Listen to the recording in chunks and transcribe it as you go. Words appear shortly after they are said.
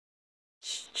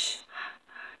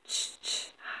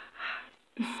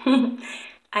I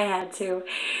had to.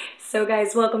 So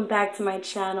guys, welcome back to my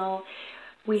channel.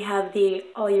 We have the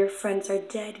All Your Friends Are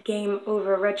Dead Game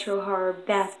Over Retro Horror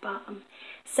Bath Bomb.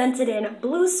 Scented in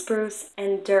blue spruce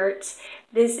and dirt.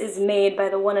 This is made by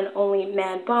the one and only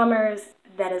Mad Bombers.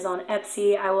 That is on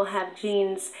Etsy. I will have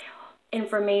Jean's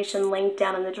information linked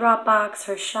down in the Dropbox,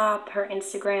 her shop, her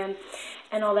Instagram,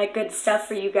 and all that good stuff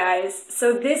for you guys.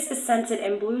 So this is scented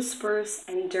in blue spruce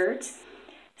and dirt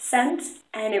scent,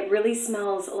 and it really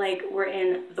smells like we're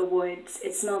in the woods.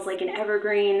 It smells like an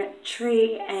evergreen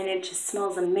tree, and it just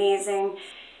smells amazing.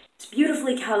 It's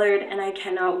beautifully colored, and I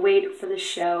cannot wait for the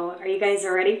show. Are you guys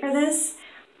ready for this?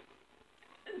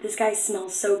 This guy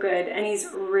smells so good, and he's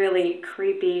really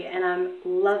creepy, and I'm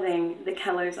loving the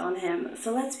colors on him.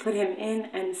 So let's put him in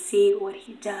and see what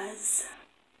he does.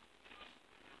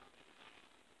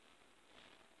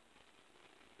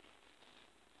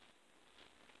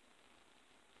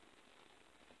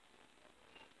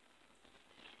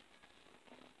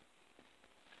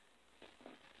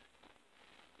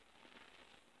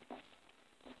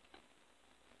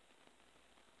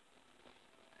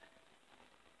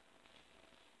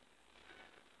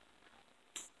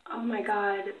 Oh my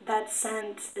god, that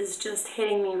scent is just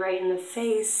hitting me right in the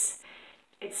face.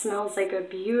 It smells like a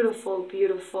beautiful,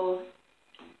 beautiful...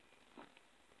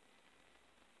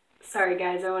 Sorry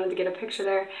guys, I wanted to get a picture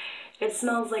there. It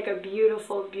smells like a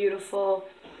beautiful, beautiful...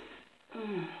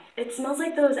 It smells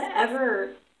like those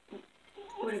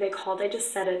what are they called? I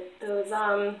just said it.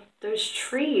 Those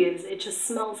trees. It just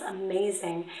smells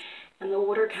amazing. And the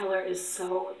watercolor is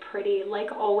so pretty.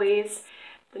 Like always,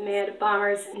 the Mad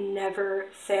Bombers never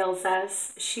fails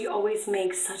us. She always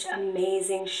makes such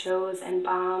amazing shows and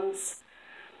bombs.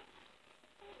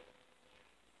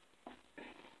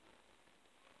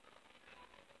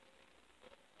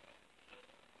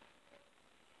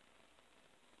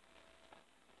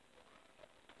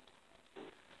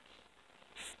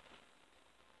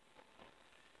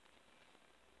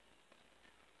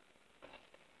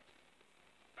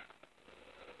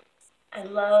 I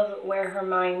love where her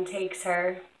mind takes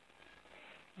her.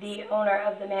 The owner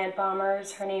of the Mad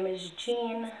Bombers, her name is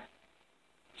Jean.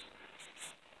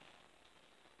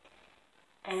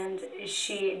 And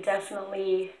she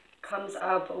definitely comes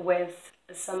up with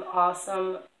some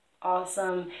awesome,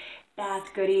 awesome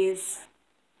bath goodies.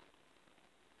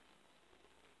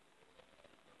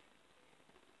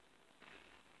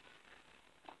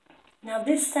 Now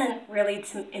this scent really,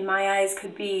 in my eyes,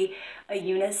 could be a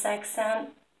unisex scent.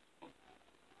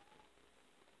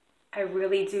 I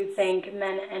really do think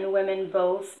men and women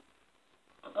both,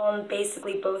 on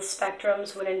basically both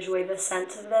spectrums, would enjoy the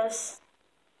scent of this.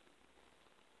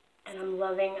 And I'm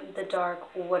loving the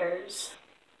dark waters.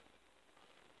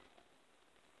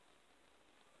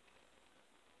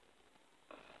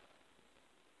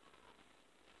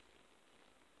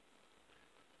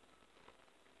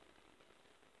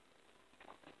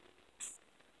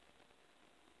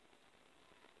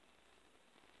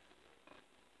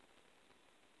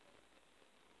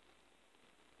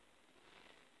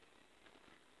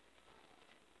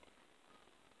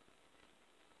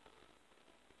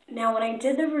 Now when I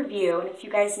did the review, and if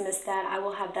you guys missed that, I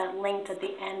will have that linked at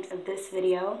the end of this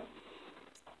video.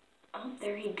 Oh,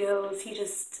 there he goes.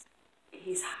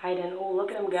 He's hiding. Oh,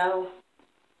 look at him go.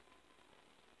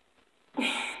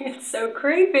 It's so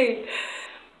creepy.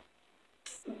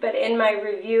 But in my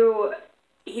review,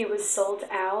 he was sold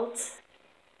out.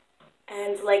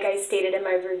 And like I stated in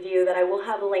my review, that I will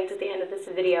have a link at the end of this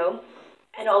video.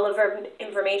 And all of our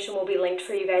information will be linked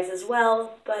for you guys as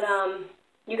well. But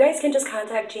you guys can just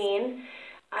contact Jean.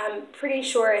 I'm pretty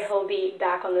sure he'll be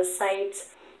back on the site.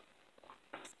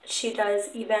 She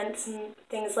does events and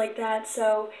things like that,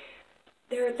 so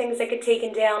there are things that get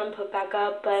taken down and put back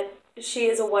up, but she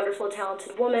is a wonderful,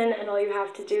 talented woman, and all you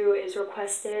have to do is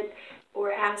request it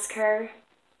or ask her.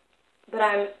 But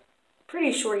I'm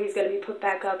pretty sure he's going to be put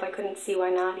back up. I couldn't see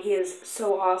why not. He is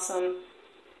so awesome.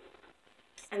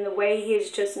 And the way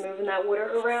he's just moving that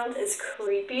water around is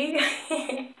creepy.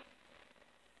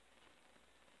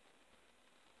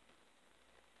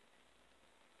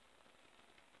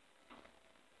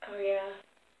 Oh yeah.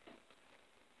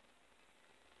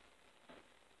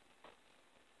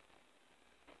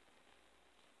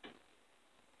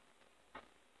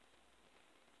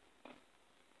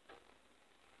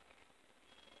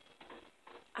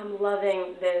 I'm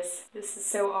loving this. This is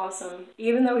so awesome.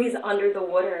 Even though he's under the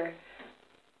water.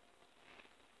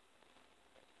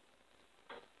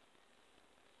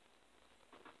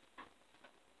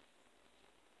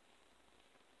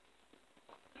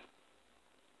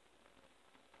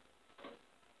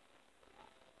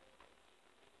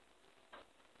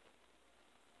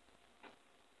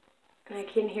 And I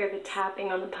can hear the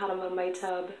tapping on the bottom of my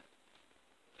tub.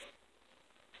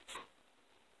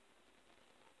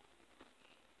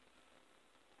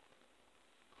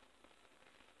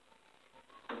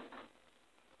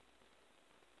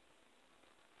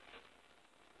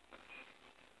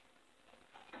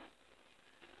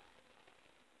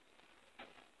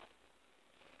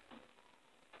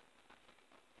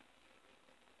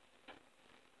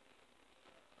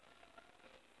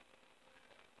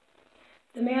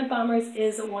 The Mad Bombers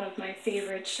is one of my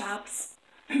favorite shops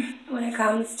when it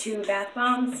comes to bath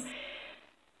bombs.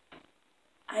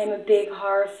 I'm a big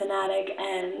horror fanatic,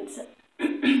 and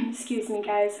excuse me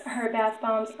guys, her bath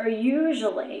bombs are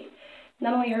usually,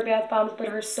 not only her bath bombs, but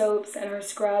her soaps and her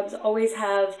scrubs always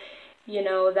have, you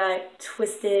know, that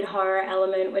twisted horror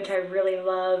element, which I really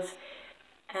love.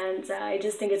 And I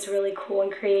just think it's really cool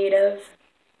and creative.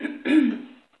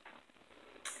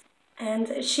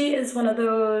 And she is one of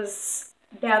those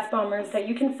bath bombers that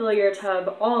you can fill your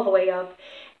tub all the way up,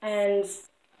 and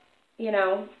you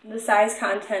know, the size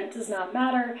content does not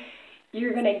matter.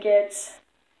 You're gonna get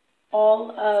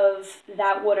all of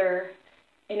that water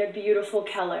in a beautiful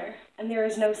color, and there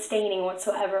is no staining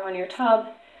whatsoever on your tub.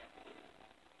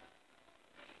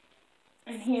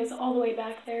 And he is all the way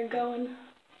back there going.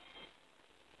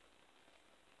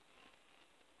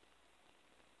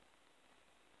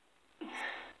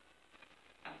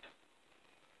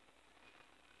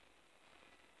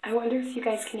 I wonder if you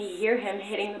guys can hear him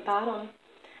hitting the bottom,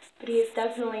 but he is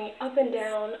definitely up and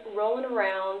down, rolling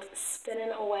around,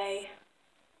 spinning away.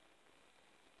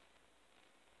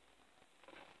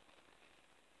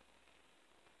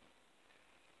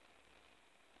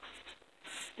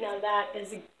 Now that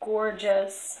is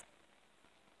gorgeous.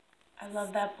 I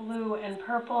love that blue and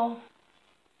purple.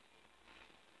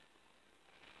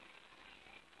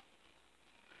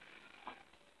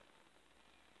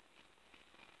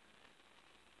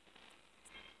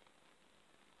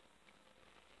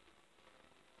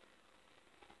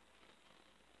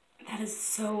 That is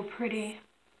so pretty.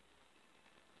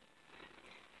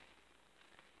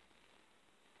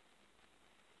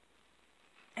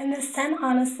 And the scent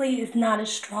honestly is not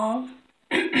as strong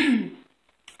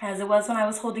as it was when I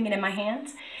was holding it in my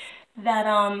hand. That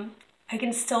I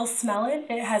can still smell it.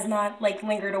 It has not like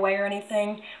lingered away or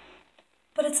anything,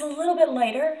 but it's a little bit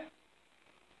lighter.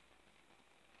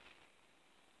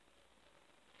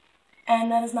 And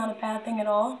that is not a bad thing at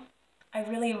all. I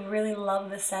really, really love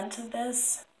the scent of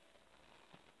this.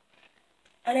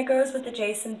 And it goes with the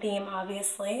Jason theme,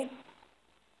 obviously,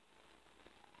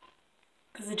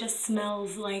 because it just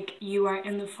smells like you are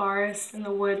in the forest, in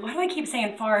the wood. Why do I keep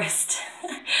saying forest?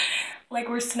 Like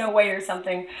we're Snow White or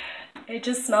something. It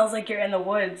just smells like you're in the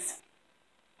woods.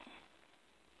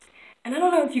 And I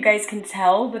don't know if you guys can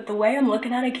tell, but the way I'm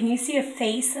looking at it, can you see a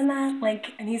face in that?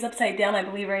 Like, and he's upside down, I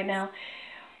believe, right now.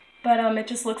 But it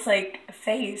just looks like a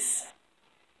face.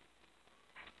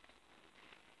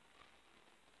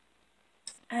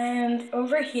 And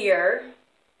over here,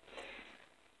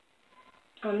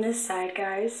 on this side,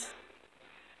 guys,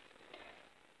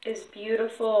 is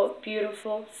beautiful,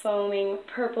 beautiful foaming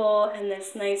purple and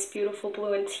this nice, beautiful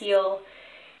blue and teal.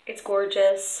 It's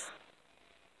gorgeous.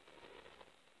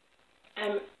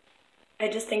 I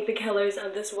just think the colors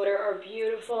of this water are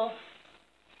beautiful.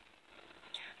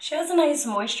 She has a nice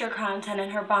moisture content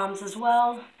in her bombs as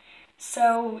well.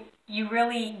 So you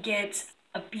really get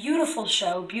a beautiful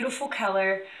show, beautiful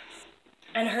color,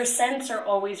 and her scents are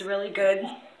always really good.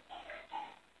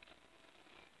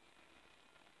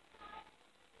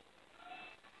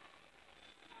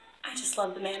 I just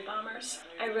love the Mad Bombers.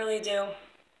 I really do.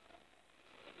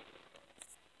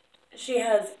 She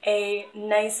has a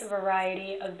nice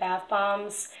variety of bath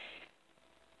bombs.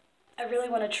 I really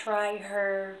want to try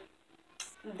her,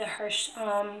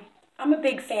 I'm a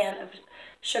big fan of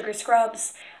sugar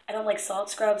scrubs. I don't like salt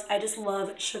scrubs. I just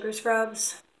love sugar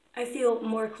scrubs. I feel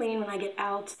more clean when I get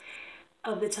out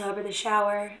of the tub or the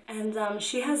shower. And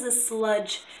she has a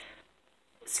sludge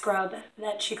scrub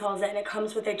that she calls it, and it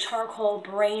comes with a charcoal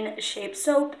brain shaped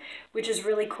soap, which is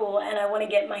really cool, and I want to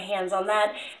get my hands on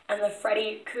that. And the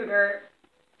Freddy Cougar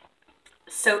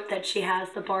soap that she has,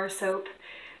 the bar soap,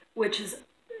 which is,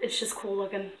 it's just cool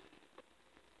looking.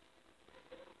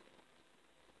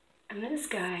 And this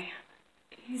guy,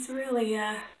 he's really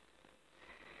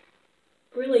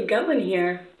really going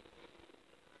here.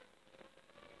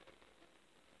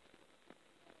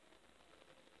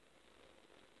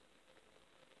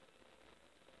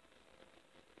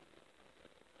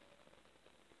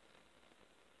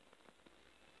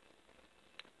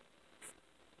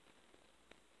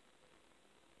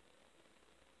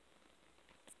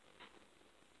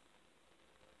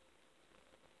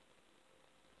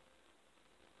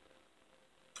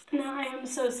 Now, I am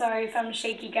so sorry if I'm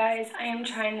shaky, guys. I am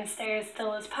trying to stay as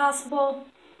still as possible.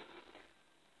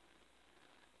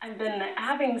 I've been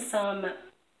having some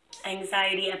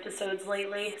anxiety episodes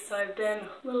lately, so I've been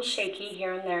a little shaky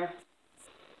here and there.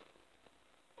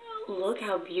 Look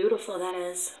how beautiful that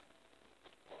is.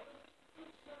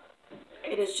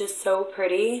 It is just so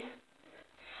pretty.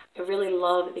 I really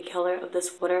love the color of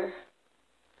this water.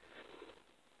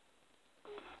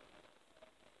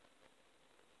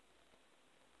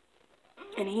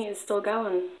 And he is still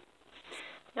going.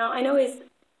 Now, I know he's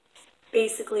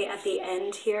basically at the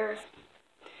end here,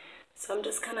 so I'm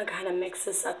just gonna kind of mix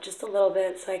this up just a little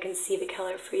bit so I can see the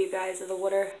color for you guys of the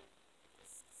water.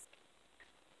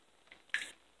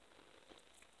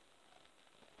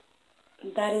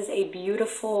 That is a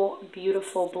beautiful,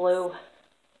 beautiful blue.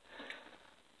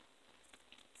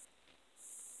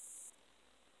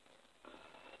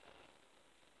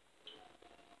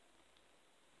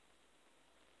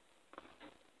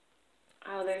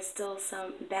 Oh, there's still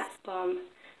some bath bomb.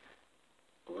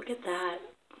 Look at that.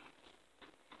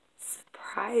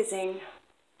 Surprising.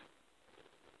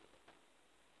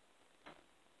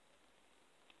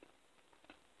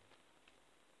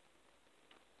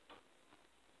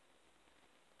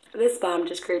 This bomb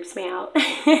just creeps me out.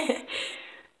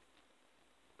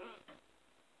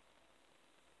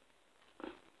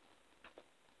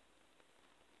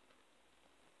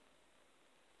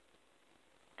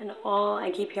 And all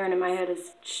I keep hearing in my head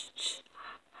is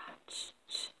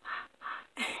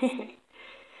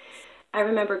I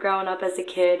remember growing up as a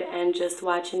kid and just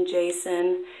watching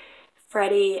Jason,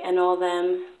 Freddy, and all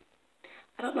them.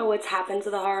 I don't know what's happened to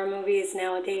the horror movies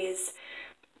nowadays.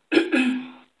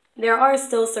 There are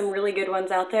still some really good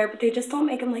ones out there, but they just don't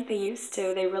make them like they used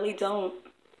to. They really don't.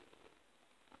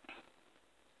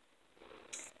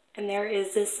 And there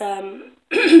is this,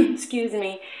 excuse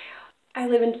me, I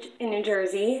live in New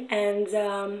Jersey, and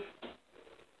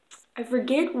I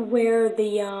forget where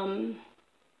the,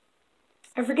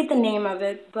 I forget the name of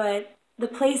it, but the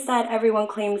place that everyone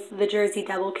claims the Jersey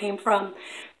Devil came from.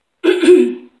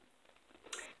 When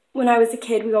I was a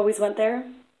kid, we always went there.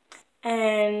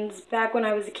 And back when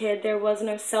I was a kid, there was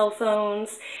no cell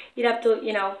phones. You'd have to,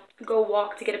 you know, go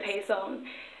walk to get a payphone.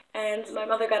 And my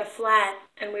mother got a flat,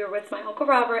 and we were with my Uncle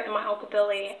Robert and my Uncle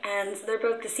Billy, and they're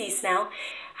both deceased now.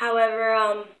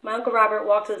 However, my Uncle Robert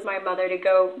walked with my mother to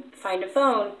go find a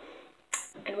phone,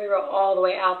 and we were all the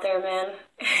way out there, man.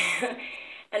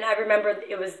 And I remember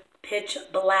it was pitch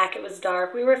black, it was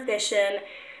dark. We were fishing,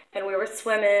 and we were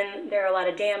swimming. There are a lot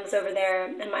of dams over there,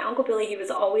 and my Uncle Billy, he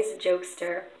was always a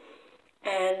jokester.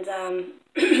 And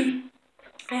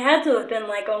I had to have been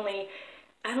like only,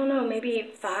 I don't know,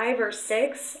 maybe 5 or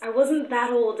 6. I wasn't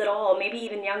that old at all, maybe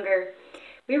even younger.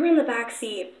 We were in the back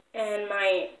seat, and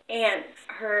my aunt,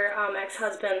 her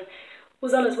ex-husband,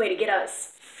 was on his way to get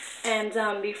us. And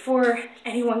before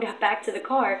anyone got back to the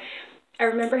car, I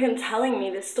remember him telling me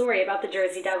this story about the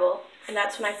Jersey Devil, and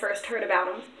that's when I first heard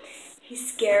about him. He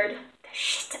scared the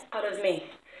shit out of me.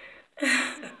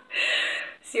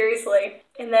 Seriously.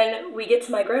 And then we get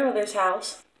to my grandmother's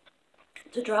house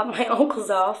to drop my uncles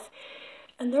off,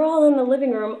 and they're all in the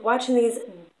living room watching these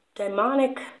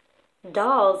demonic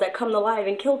dolls that come to life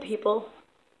and kill people.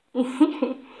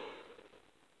 I'm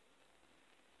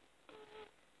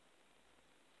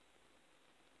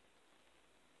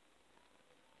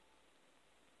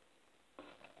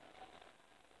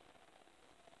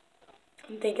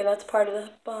thinking that's part of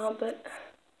the bomb, but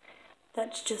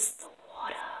that's just the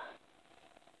water.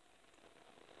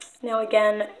 Now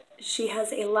again, she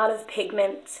has a lot of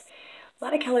pigment, a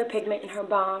lot of color pigment in her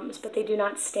bombs, but they do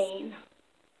not stain.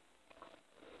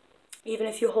 Even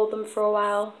if you hold them for a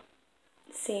while,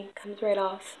 see, it comes right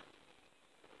off.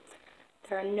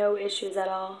 There are no issues at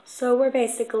all. So we're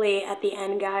basically at the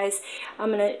end, guys.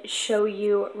 I'm going to show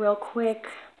you real quick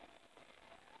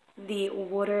the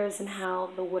waters and how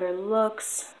the water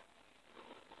looks.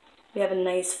 We have a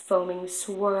nice foaming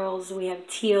swirls. We have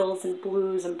teals and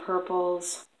blues and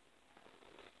purples.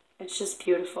 It's just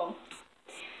beautiful.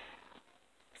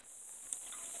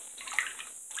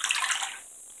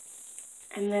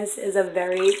 And this is a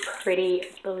very pretty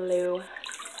blue.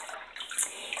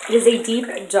 It is a deep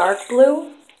dark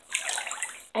blue,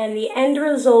 and the end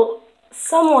result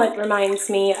somewhat reminds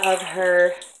me of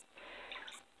her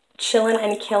Chillin'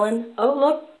 and Killin'. Oh,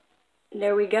 look,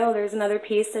 there we go. There's another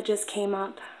piece that just came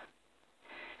up.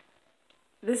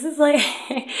 This is like,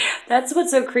 that's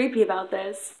what's so creepy about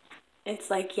this.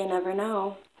 It's like you never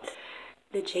know.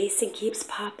 The Jason keeps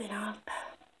popping up.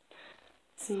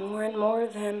 It's more and more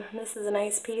of him. This is a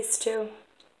nice piece too.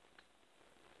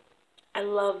 I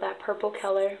love that purple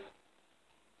color.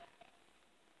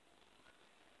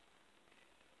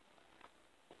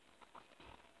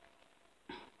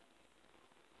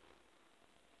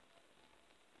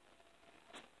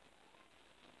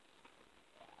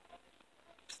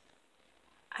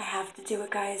 have to do it,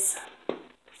 guys.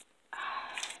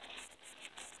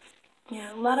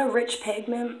 Yeah, a lot of rich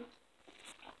pigment.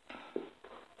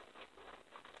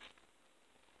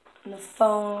 And the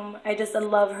foam. I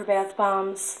love her bath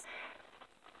bombs.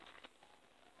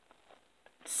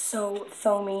 So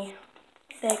foamy,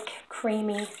 thick,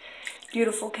 creamy,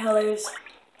 beautiful colors.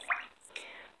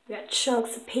 We got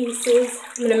chunks of pieces.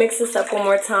 I'm gonna mix this up one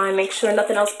more time, make sure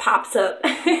nothing else pops up.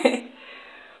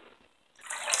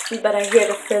 But I hear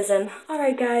the fizzing.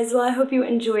 Alright guys, well I hope you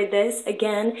enjoyed this.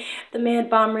 Again, the Mad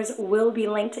Bombers will be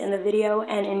linked in the video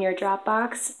and in your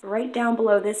Dropbox right down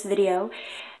below this video.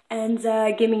 And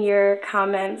give me your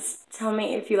comments. Tell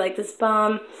me if you like this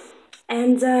bomb.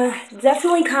 And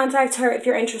definitely contact her if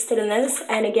you're interested in this.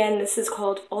 And again, this is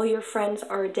called All Your Friends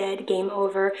Are Dead Game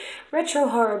Over Retro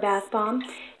Horror Bath Bomb,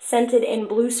 scented in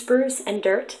blue spruce and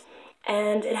dirt.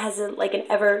 And it has like an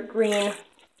evergreen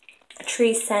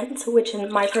tree scent, which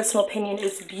in my personal opinion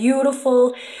is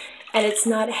beautiful. And it's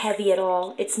not heavy at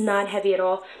all. It's not heavy at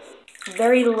all.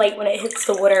 Very light when it hits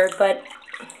the water, but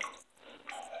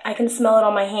I can smell it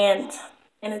on my hand.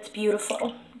 And it's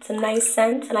beautiful. It's a nice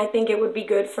scent, and I think it would be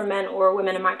good for men or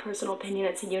women. In my personal opinion,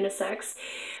 it's a unisex.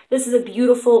 This is a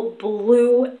beautiful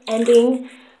blue ending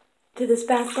to this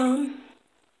bath bomb.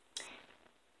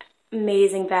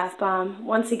 Amazing bath bomb.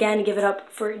 Once again, give it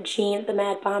up for Jean, the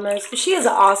Mad Bombers. She is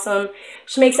awesome.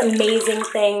 She makes amazing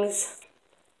things.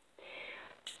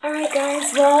 Alright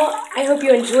guys, well, I hope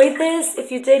you enjoyed this.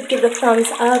 If you did, give it a thumbs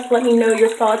up. Let me know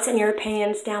your thoughts and your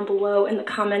opinions down below in the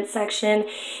comment section.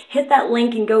 Hit that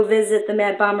link and go visit the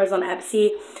Mad Bombers on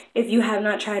Etsy if you have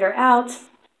not tried her out.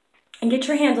 And get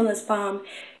your hands on this bomb.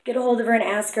 Get a hold of her and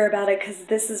ask her about it because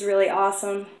this is really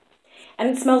awesome. And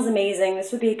it smells amazing.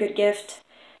 This would be a good gift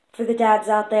for the dads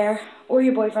out there or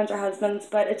your boyfriends or husbands,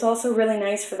 but it's also really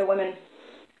nice for the women.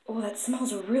 Oh, that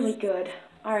smells really good.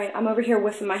 Alright, I'm over here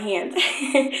whiffing my hand.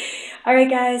 Alright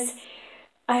guys,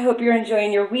 I hope you're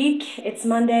enjoying your week. It's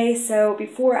Monday, so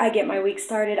before I get my week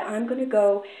started, I'm going to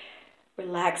go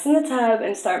relax in the tub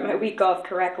and start my week off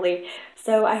correctly.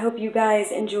 So I hope you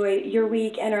guys enjoy your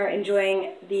week and are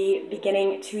enjoying the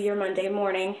beginning to your Monday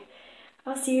morning.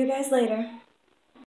 I'll see you guys later.